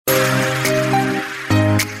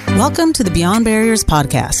Welcome to the Beyond Barriers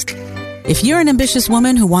podcast. If you're an ambitious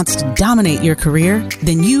woman who wants to dominate your career,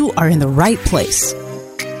 then you are in the right place.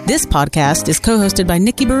 This podcast is co-hosted by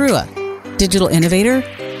Nikki Barua, digital innovator,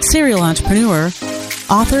 serial entrepreneur,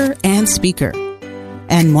 author, and speaker,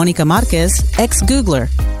 and Monica Marquez, ex-Googler,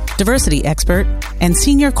 diversity expert, and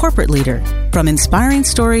senior corporate leader. From inspiring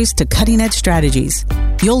stories to cutting-edge strategies,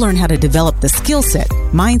 you'll learn how to develop the skill set,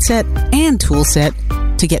 mindset, and tool set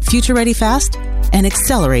to get future-ready fast and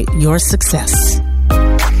accelerate your success.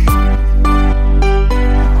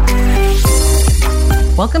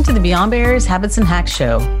 Welcome to the Beyond Barriers Habits and Hacks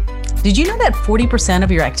Show. Did you know that 40%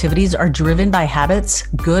 of your activities are driven by habits,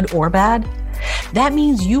 good or bad? That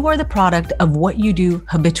means you are the product of what you do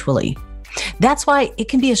habitually. That's why it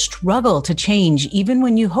can be a struggle to change even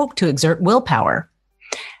when you hope to exert willpower.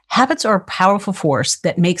 Habits are a powerful force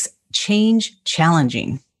that makes change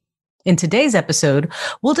challenging. In today's episode,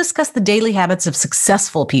 we'll discuss the daily habits of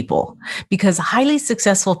successful people, because highly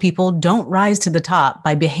successful people don't rise to the top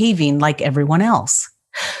by behaving like everyone else.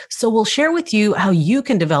 So we'll share with you how you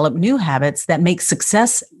can develop new habits that make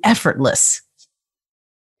success effortless.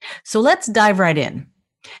 So let's dive right in.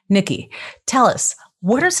 Nikki, tell us,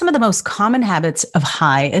 what are some of the most common habits of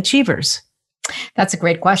high achievers? That's a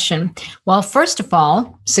great question. Well, first of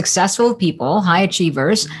all, successful people, high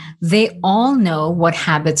achievers, they all know what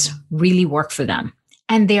habits really work for them.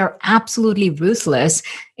 And they are absolutely ruthless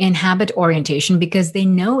in habit orientation because they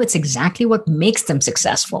know it's exactly what makes them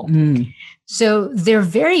successful. So they're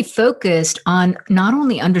very focused on not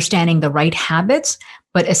only understanding the right habits,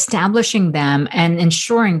 but establishing them and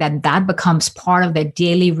ensuring that that becomes part of their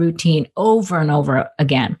daily routine over and over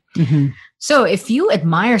again. So if you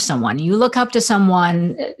admire someone, you look up to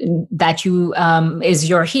someone that you is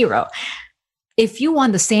your hero. If you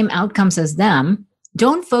want the same outcomes as them,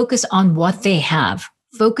 don't focus on what they have.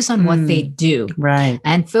 Focus on what they do. Right.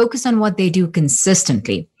 And focus on what they do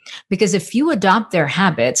consistently. Because if you adopt their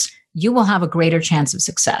habits, you will have a greater chance of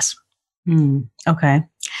success. Okay.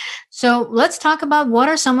 So let's talk about what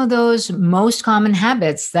are some of those most common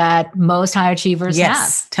habits that most high achievers have.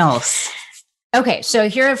 Yes, tell us. Okay, so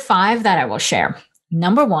here are 5 that I will share.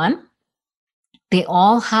 Number 1, they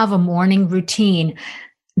all have a morning routine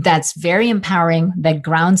that's very empowering, that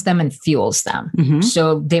grounds them and fuels them.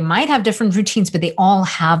 So they might have different routines, but they all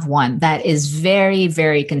have one that is very,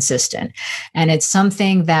 very consistent. And it's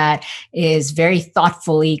something that is very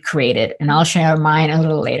thoughtfully created. And I'll share mine a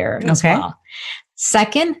little later as well.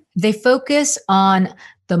 Second, they focus on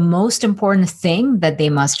the most important thing that they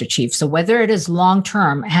must achieve. So whether it is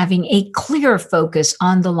long-term, having a clear focus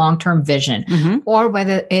on the long-term vision, or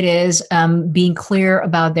whether it is being clear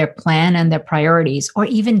about their plan and their priorities, or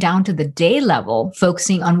even down to the day level,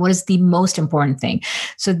 focusing on what is the most important thing.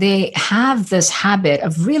 So they have this habit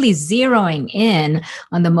of really zeroing in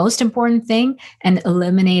on the most important thing and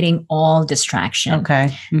eliminating all distraction.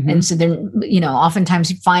 Okay. And so then, oftentimes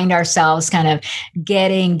we find ourselves kind of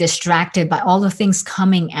getting distracted by all the things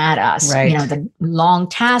coming at us, right. The long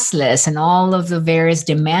task list and all of the various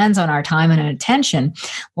demands on our time and attention.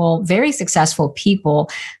 Well, very successful people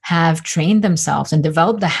have trained themselves and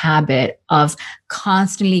developed the habit of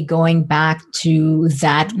constantly going back to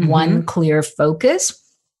that one clear focus.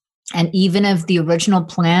 And even if the original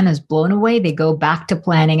plan is blown away, they go back to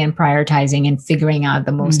planning and prioritizing and figuring out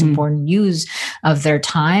the most important use of their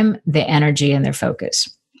time, their energy, and their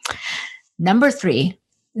focus. Number 3,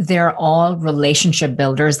 they're all relationship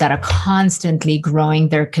builders that are constantly growing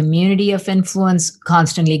their community of influence,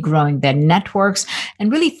 constantly growing their networks,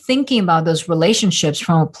 and really thinking about those relationships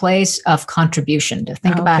from a place of contribution to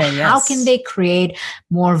think about how can they create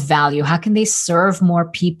more value? How can they serve more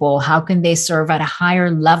people? How can they serve at a higher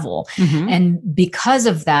level? And because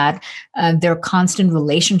of that, they're constant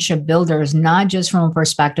relationship builders, not just from a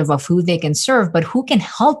perspective of who they can serve, but who can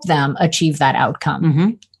help them achieve that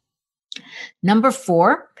outcome. Number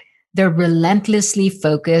 4, they're relentlessly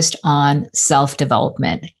focused on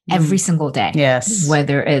self-development every single day. Yes.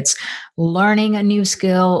 Whether it's learning a new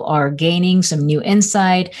skill or gaining some new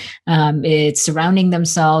insight, it's surrounding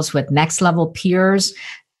themselves with next level peers,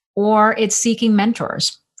 or it's seeking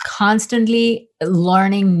mentors, constantly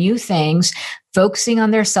learning new things, focusing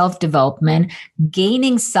on their self-development,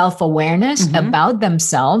 gaining self-awareness about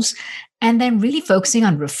themselves, and then really focusing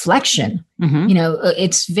on reflection.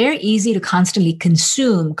 It's very easy to constantly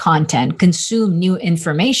consume content, consume new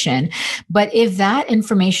information. But if that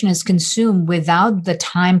information is consumed without the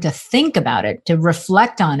time to think about it, to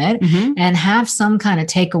reflect on it, and have some kind of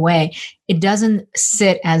takeaway, it doesn't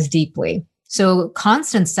sit as deeply. So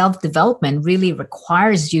constant self-development really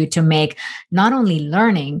requires you to make not only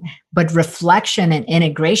learning, but reflection and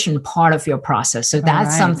integration part of your process. So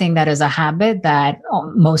that's something that is a habit that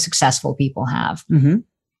most successful people have. Mm-hmm.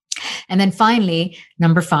 And then finally,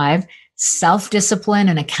 number 5, self-discipline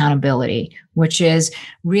and accountability, which is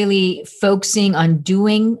really focusing on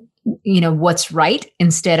doing what's right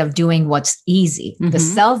instead of doing what's easy. Mm-hmm. The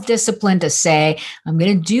self-discipline to say, I'm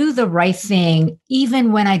going to do the right thing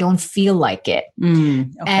even when I don't feel like it. Okay.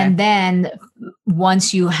 And then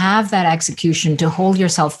once you have that execution, to hold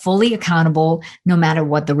yourself fully accountable, no matter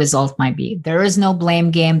what the result might be. There is no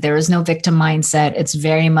blame game. There is no victim mindset. It's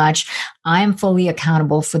very much, I'm fully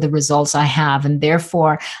accountable for the results I have. And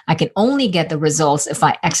therefore, I can only get the results if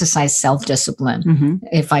I exercise self-discipline. Mm-hmm.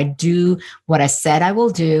 If I do what I said I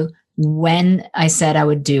will do, when I said I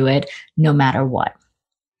would do it, no matter what.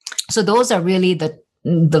 So those are really the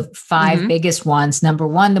 5 biggest ones. Number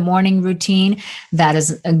 1, the morning routine, that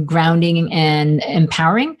is grounding and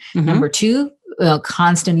empowering. Mm-hmm. Number 2,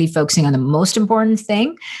 constantly focusing on the most important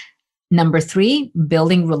thing. Number 3,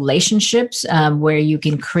 building relationships where you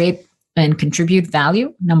can create and contribute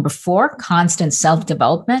value. Number 4, constant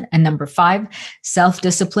self-development. And number 5,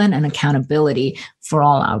 self-discipline and accountability for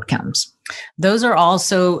all outcomes. Those are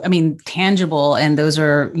also, tangible, and those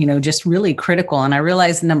are, just really critical. And I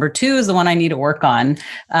realize number 2 is the one I need to work on.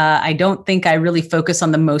 I don't think I really focus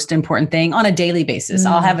on the most important thing on a daily basis.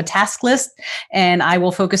 I'll have a task list and I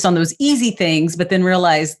will focus on those easy things, but then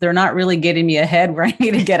realize they're not really getting me ahead where I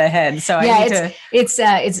need to get ahead. So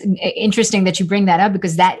it's interesting that you bring that up,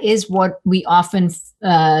 because that is what we often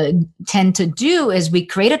tend to do, is we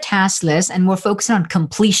create a task list and we're focusing on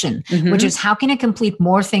completion, which is how can I complete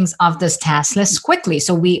more things of this task list quickly.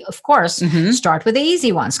 So we, of course, start with the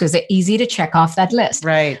easy ones because they're easy to check off that list.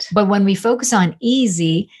 Right. But when we focus on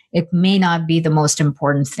easy, it may not be the most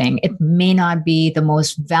important thing. It may not be the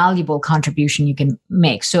most valuable contribution you can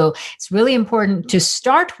make. So it's really important to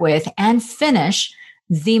start with and finish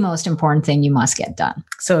the most important thing you must get done.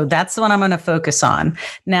 So that's the one I'm going to focus on.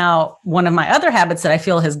 Now, one of my other habits that I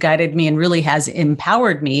feel has guided me and really has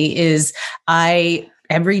empowered me is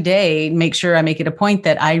every day, make sure I make it a point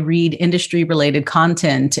that I read industry-related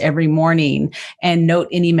content every morning and note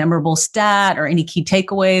any memorable stat or any key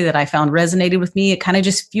takeaway that I found resonated with me. It kind of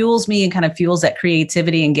just fuels me and kind of fuels that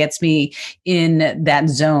creativity and gets me in that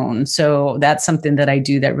zone. So that's something that I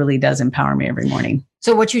do that really does empower me every morning.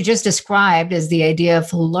 So what you just described is the idea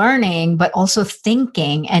of learning, but also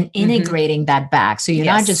thinking and integrating that back. So you're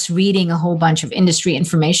not just reading a whole bunch of industry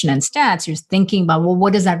information and stats. You're thinking about, well,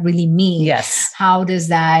 what does that really mean? Yes. How does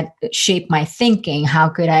that shape my thinking? How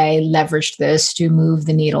could I leverage this to move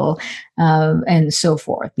the needle and so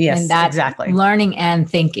forth? Yes, and that exactly. Learning and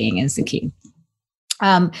thinking is the key.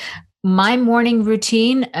 My morning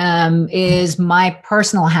routine is my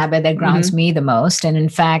personal habit that grounds me the most. And in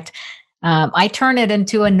fact, I turn it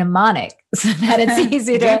into a mnemonic so that it's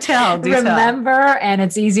easy to remember and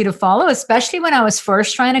it's easy to follow, especially when I was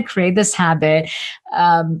first trying to create this habit.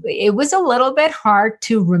 It was a little bit hard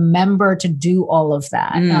to remember to do all of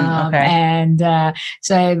that. And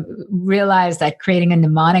so I realized that creating a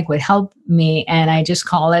mnemonic would help me. And I just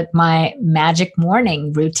call it my magic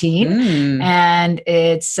morning routine. And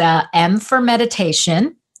it's M for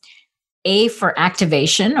meditation, A for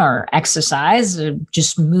activation or exercise, or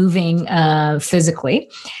just moving physically.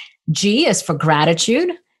 G is for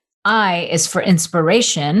gratitude. I is for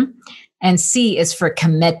inspiration. And C is for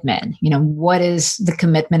commitment. What is the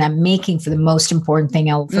commitment I'm making for the most important thing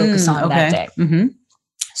I'll focus on that day?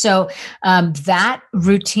 So that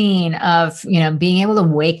routine of being able to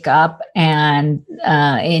wake up and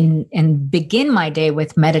begin my day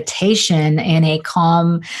with meditation in a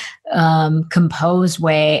calm, composed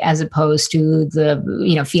way, as opposed to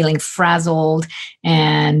the feeling frazzled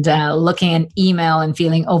and looking at email and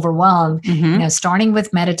feeling overwhelmed. Starting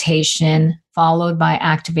with meditation followed by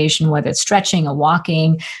activation, whether it's stretching or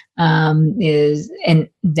walking, and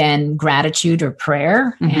then gratitude or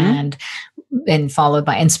prayer, and followed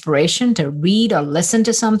by inspiration to read or listen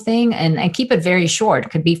to something. And I keep it very short. It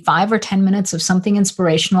could be 5 or 10 minutes of something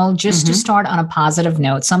inspirational just to start on a positive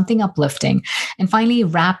note, something uplifting. And finally,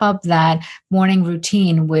 wrap up that morning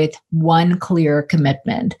routine with one clear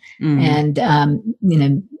commitment and,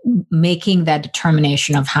 making that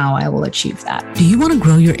determination of how I will achieve that. Do you want to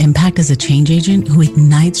grow your impact as a change agent who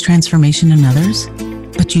ignites transformation in others,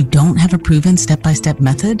 but you don't have a proven step-by-step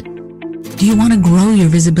method? Do you want to grow your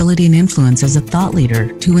visibility and influence as a thought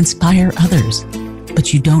leader to inspire others,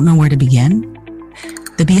 but you don't know where to begin?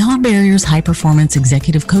 The Beyond Barriers High Performance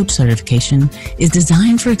Executive Coach Certification is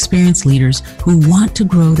designed for experienced leaders who want to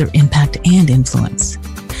grow their impact and influence.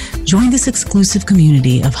 Join this exclusive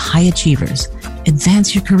community of high achievers,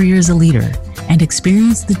 advance your career as a leader, and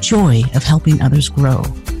experience the joy of helping others grow.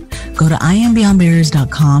 Go to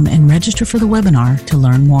IamBeyondBarriers.com and register for the webinar to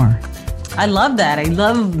learn more. I love that. I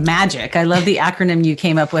love magic. I love the acronym you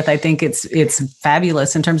came up with. I think it's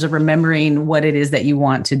fabulous in terms of remembering what it is that you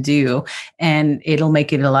want to do, and it'll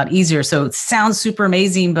make it a lot easier. So it sounds super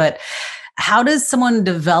amazing, but how does someone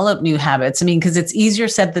develop new habits? I mean, because it's easier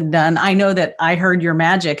said than done. I know that I heard your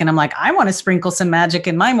magic and I'm like, I want to sprinkle some magic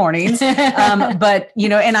in my mornings. But,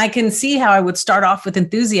 and I can see how I would start off with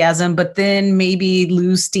enthusiasm, but then maybe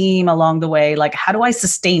lose steam along the way. Like, how do I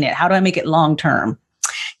sustain it? How do I make it long term?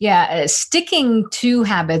 Yeah, sticking to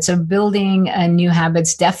habits or building new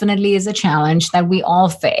habits definitely is a challenge that we all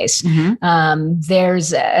face. Mm-hmm.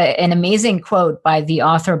 There's an amazing quote by the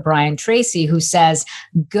author Brian Tracy who says,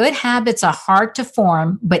 "Good habits are hard to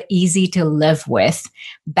form, but easy to live with.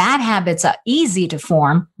 Bad habits are easy to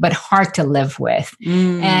form, but hard to live with."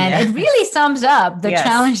 And it really sums up the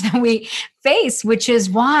challenge that we face, which is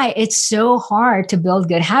why it's so hard to build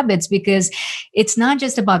good habits, because it's not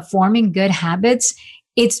just about forming good habits.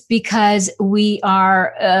 It's because we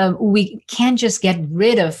can't just get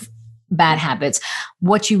rid of bad habits.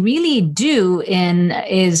 What you really do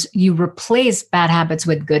is you replace bad habits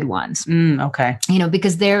with good ones. Okay.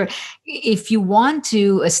 Because if you want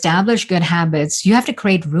to establish good habits, you have to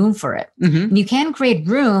create room for it. Mm-hmm. And you can create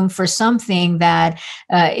room for something that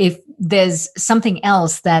if there's something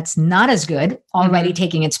else that's not as good already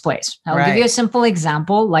taking its place. I'll give you a simple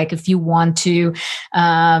example. Like if you want to,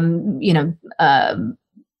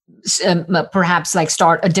 perhaps like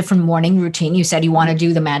start a different morning routine. You said you want to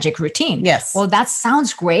do the magic routine. Yes. Well, that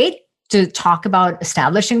sounds great to talk about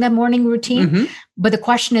establishing that morning routine. Mm-hmm. But the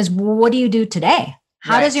question is, what do you do today?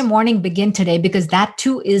 How does your morning begin today? Because that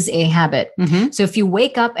too is a habit. Mm-hmm. So if you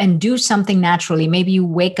wake up and do something naturally, maybe you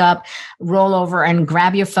wake up, roll over and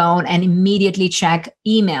grab your phone and immediately check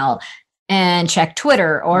email and check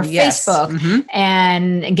Twitter or Facebook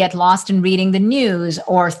and get lost in reading the news,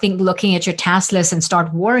 or looking at your task list and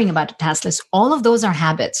start worrying about the task list. All of those are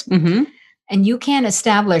habits. Mm-hmm. And you can't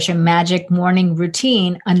establish a magic morning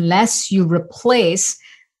routine unless you replace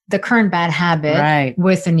the current bad habit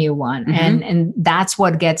with a new one. Mm-hmm. And that's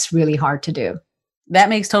what gets really hard to do. That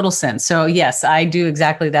makes total sense. So yes, I do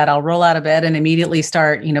exactly that. I'll roll out of bed and immediately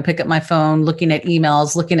start, pick up my phone, looking at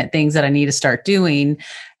emails, looking at things that I need to start doing.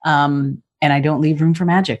 And I don't leave room for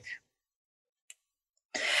magic.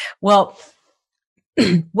 Well,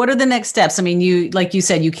 what are the next steps? I mean, like you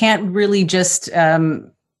said, you can't really just,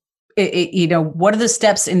 what are the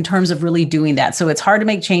steps in terms of really doing that? So it's hard to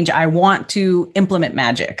make change. I want to implement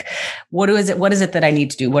magic. What is it that I need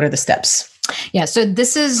to do? What are the steps? Yeah. So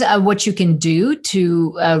this is what you can do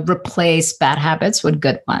to replace bad habits with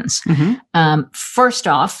good ones. Mm-hmm. First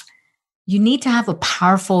off, you need to have a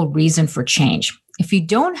powerful reason for change. If you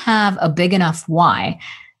don't have a big enough why,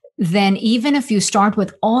 then even if you start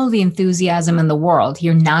with all the enthusiasm in the world,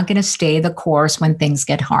 you're not going to stay the course when things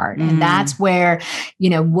get hard. And that's where,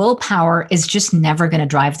 willpower is just never going to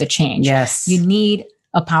drive the change. Yes. You need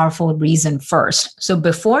a powerful reason first. So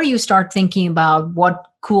before you start thinking about what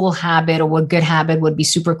cool habit or what good habit would be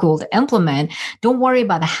super cool to implement, don't worry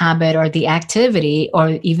about the habit or the activity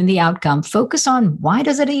or even the outcome. Focus on why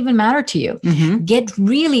does it even matter to you? Mm-hmm. Get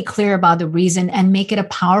really clear about the reason and make it a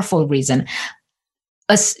powerful reason.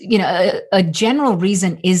 A general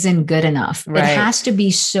reason isn't good enough. Right. It has to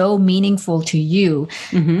be so meaningful to you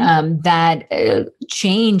that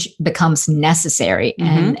change becomes necessary.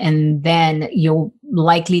 Mm-hmm. And then you're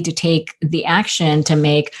likely to take the action to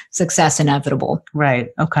make success inevitable. Right.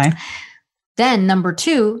 Okay. Then number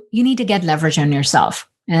 2, you need to get leverage on yourself.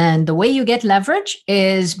 And the way you get leverage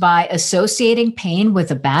is by associating pain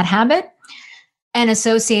with a bad habit and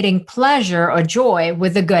associating pleasure or joy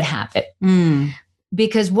with a good habit.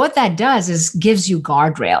 Because what that does is gives you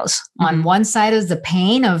guardrails. Mm-hmm. On one side is the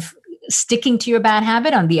pain of sticking to your bad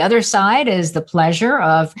habit. On the other side is the pleasure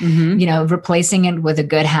of, replacing it with a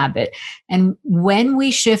good habit. And when we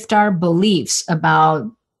shift our beliefs about,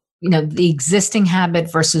 the existing habit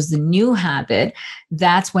versus the new habit,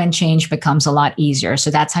 that's when change becomes a lot easier. So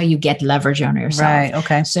that's how you get leverage on yourself. Right.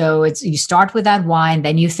 Okay. So you start with that why, and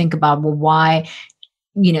then you think about, well, why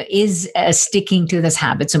is sticking to this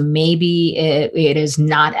habit. So maybe it is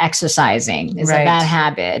not exercising is a bad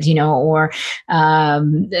habit, or,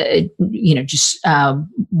 just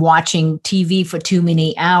watching TV for too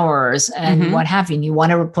many hours and what have you. And you want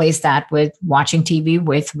to replace that with watching TV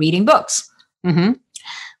with reading books. Mm-hmm.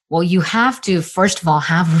 Well, you have to, first of all,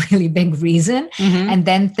 have a really big reason and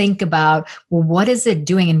then think about, well, what is it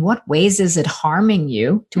doing? In what ways is it harming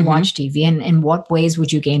you to watch TV? And in what ways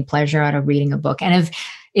would you gain pleasure out of reading a book? And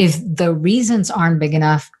if the reasons aren't big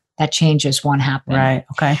enough, that changes won't happen. Right.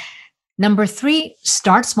 Okay. Number 3,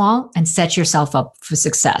 start small and set yourself up for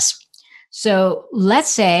success. So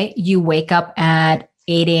let's say you wake up at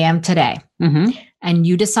 8 a.m. today. And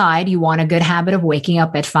you decide you want a good habit of waking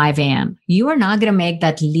up at 5 a.m. You are not going to make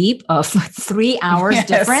that leap of 3 hours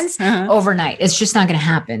difference overnight. It's just not going to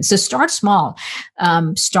happen. So start small.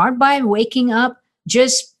 Start by waking up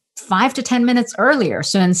just 5 to 10 minutes earlier.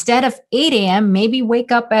 So instead of 8 a.m., maybe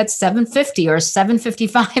wake up at 7:50 or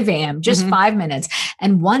 7:55 a.m., just 5 minutes.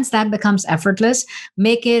 And once that becomes effortless,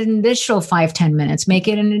 make it an additional 5-10 minutes, make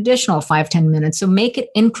it an additional 5-10 minutes. So make it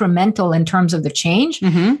incremental in terms of the change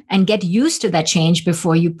and get used to that change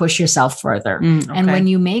before you push yourself further. And when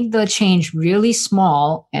you make the change really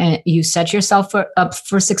small, you set yourself up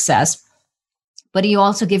for success, but you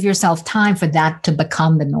also give yourself time for that to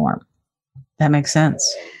become the norm. That makes sense.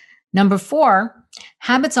 Number 4,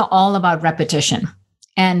 habits are all about repetition.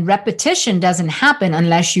 And repetition doesn't happen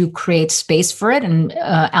unless you create space for it and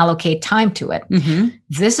allocate time to it.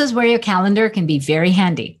 This is where your calendar can be very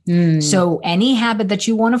handy. So any habit that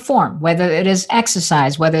you want to form, whether it is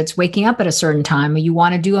exercise, whether it's waking up at a certain time, or you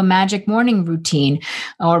want to do a magic morning routine,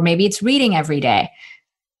 or maybe it's reading every day,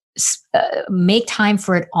 make time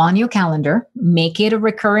for it on your calendar, make it a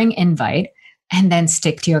recurring invite, and then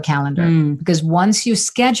stick to your calendar. Because once you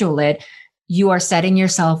schedule it, you are setting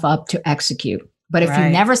yourself up to execute. But if you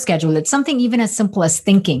never schedule it, something even as simple as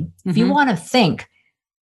thinking, if you want to think,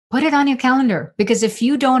 put it on your calendar. Because if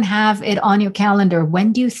you don't have it on your calendar,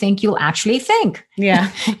 when do you think you'll actually think?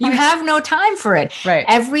 Yeah. You have no time for it. Right.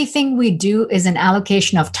 Everything we do is an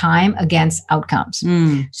allocation of time against outcomes.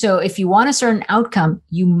 So if you want a certain outcome,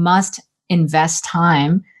 you must invest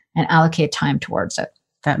time and allocate time towards it.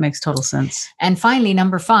 That makes total sense. And finally,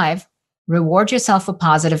 number 5, reward yourself for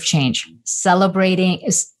positive change. Celebrating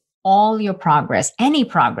is all your progress, any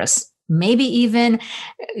progress, maybe even,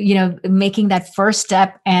 making that first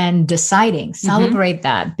step and deciding, celebrate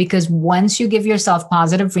that. Because once you give yourself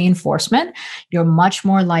positive reinforcement, you're much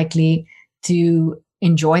more likely to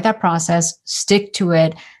enjoy that process, stick to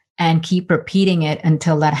it, and keep repeating it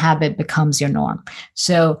until that habit becomes your norm.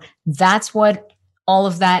 So that's what all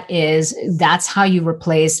of that is. That's how you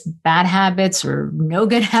replace bad habits or no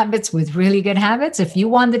good habits with really good habits. If you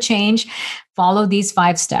want the change, follow these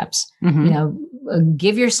 5 steps.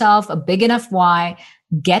 Give yourself a big enough why,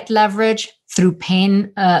 get leverage through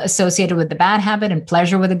pain associated with the bad habit and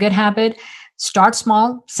pleasure with a good habit. Start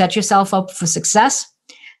small, set yourself up for success.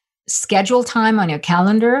 Schedule time on your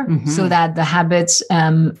calendar so that the habits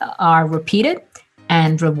are repeated,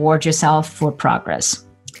 and reward yourself for progress.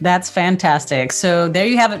 That's fantastic. So there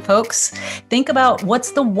you have it, folks. Think about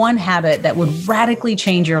what's the one habit that would radically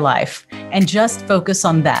change your life, and just focus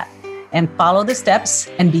on that and follow the steps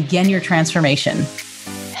and begin your transformation.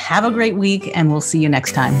 Have a great week, and we'll see you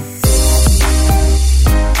next time.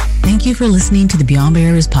 Thank you for listening to the Beyond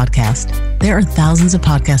Barriers podcast. There are thousands of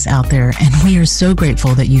podcasts out there, and we are so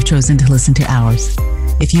grateful that you've chosen to listen to ours.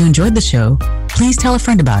 If you enjoyed the show, please tell a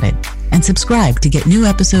friend about it and subscribe to get new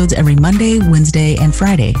episodes every Monday, Wednesday, and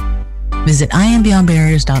Friday. Visit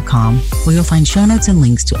IamBeyondBarriers.com, where you'll find show notes and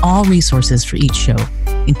links to all resources for each show,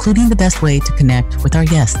 including the best way to connect with our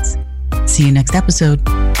guests. See you next episode.